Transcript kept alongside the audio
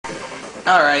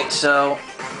Alright, so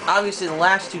obviously the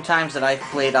last 2 times that I've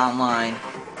played online,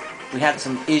 we had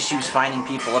some issues finding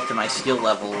people up to my skill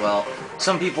level. Well,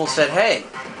 some people said, hey,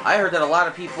 I heard that a lot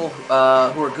of people who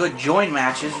are good join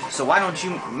matches, so why don't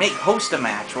you host a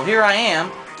match? Well, here I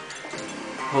am,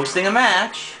 hosting a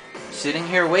match, sitting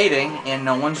here waiting, and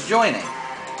no one's joining.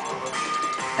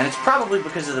 And it's probably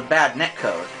because of the bad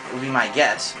netcode, would be my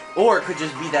guess. Or it could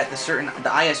just be that the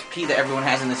ISP that everyone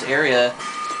has in this area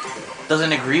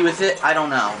doesn't agree with it. I don't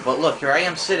know. But look, here I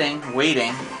am sitting,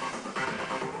 waiting.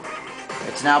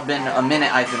 It's now been a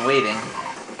minute I've been waiting.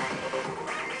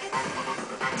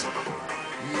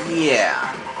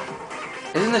 Yeah.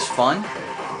 Isn't this fun?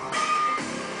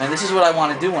 And this is what I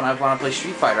want to do when I want to play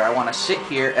Street Fighter. I want to sit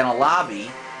here in a lobby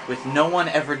with no one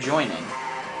ever joining.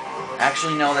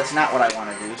 Actually, no, that's not what I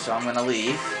want to do, so I'm going to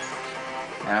leave.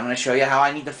 And I'm going to show you how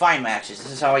I need to find matches.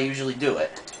 This is how I usually do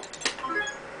it.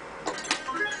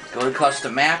 Go to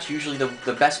custom match. Usually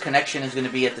the best connection is going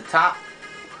to be at the top.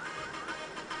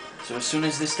 So as soon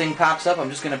as this thing pops up, I'm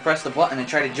just going to press the button and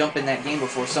try to jump in that game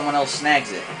before someone else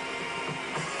snags it.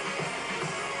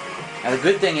 Now the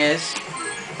good thing is,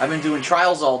 I've been doing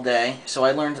trials all day, so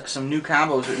I learned some new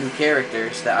combos with new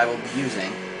characters that I will be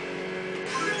using.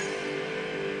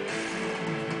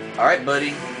 Alright,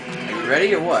 buddy. Are you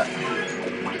ready or what?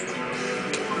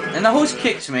 And the host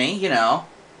kicks me, you know.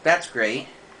 That's great.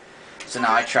 So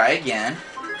now I try again.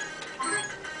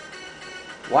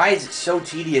 Why is it so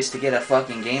tedious to get a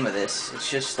fucking game of this? It's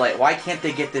just like, why can't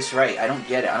they get this right? I don't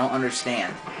get it. I don't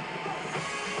understand.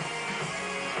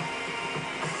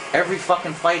 Every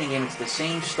fucking fighting game, it's the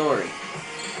same story.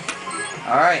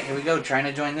 Alright, here we go. Trying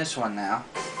to join this one now.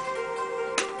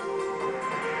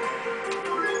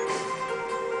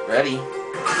 Ready?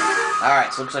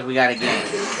 Alright, so looks like we got a game.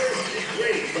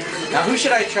 Now, who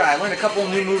should I try? I learned a couple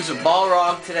new moves of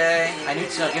Balrog today. I need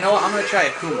to, you know what? I'm going to try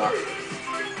Akuma.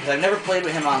 Because I've never played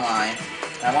with him online.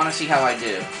 And I want to see how I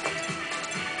do.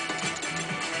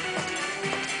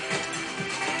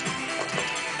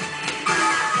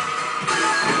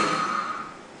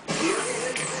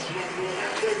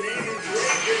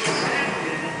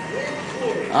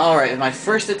 Alright, my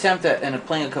first attempt at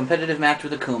playing a competitive match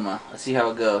with Akuma. Let's see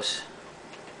how it goes.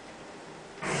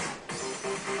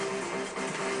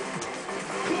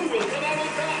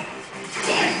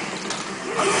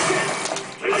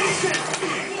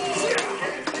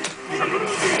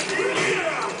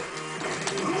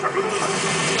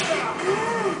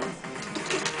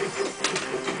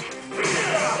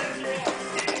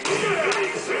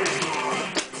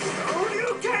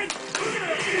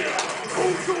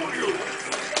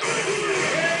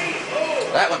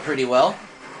 That went pretty well.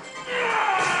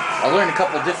 I learned a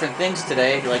couple different things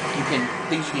today, like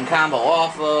things you can combo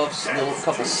off of, a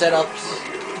couple setups.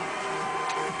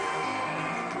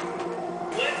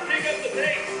 Let's pick up the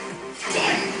pace.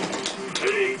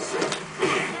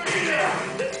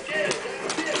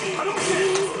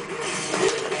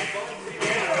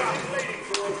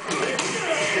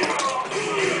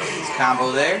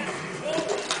 Combo there.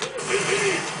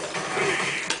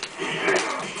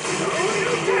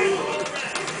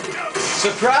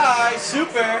 Surprise!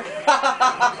 Super!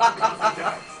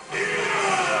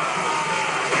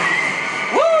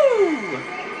 Woo!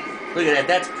 Look at that,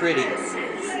 that's pretty.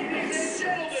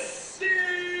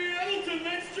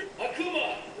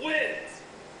 Akuma wins.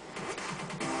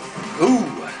 Ooh!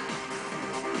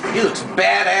 He looks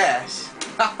badass!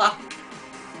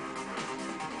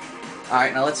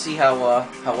 Alright, now let's see how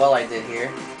well I did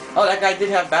here. Oh, that guy did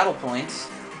have battle points.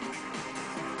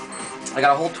 I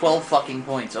got a whole 12 fucking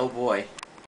points, oh boy.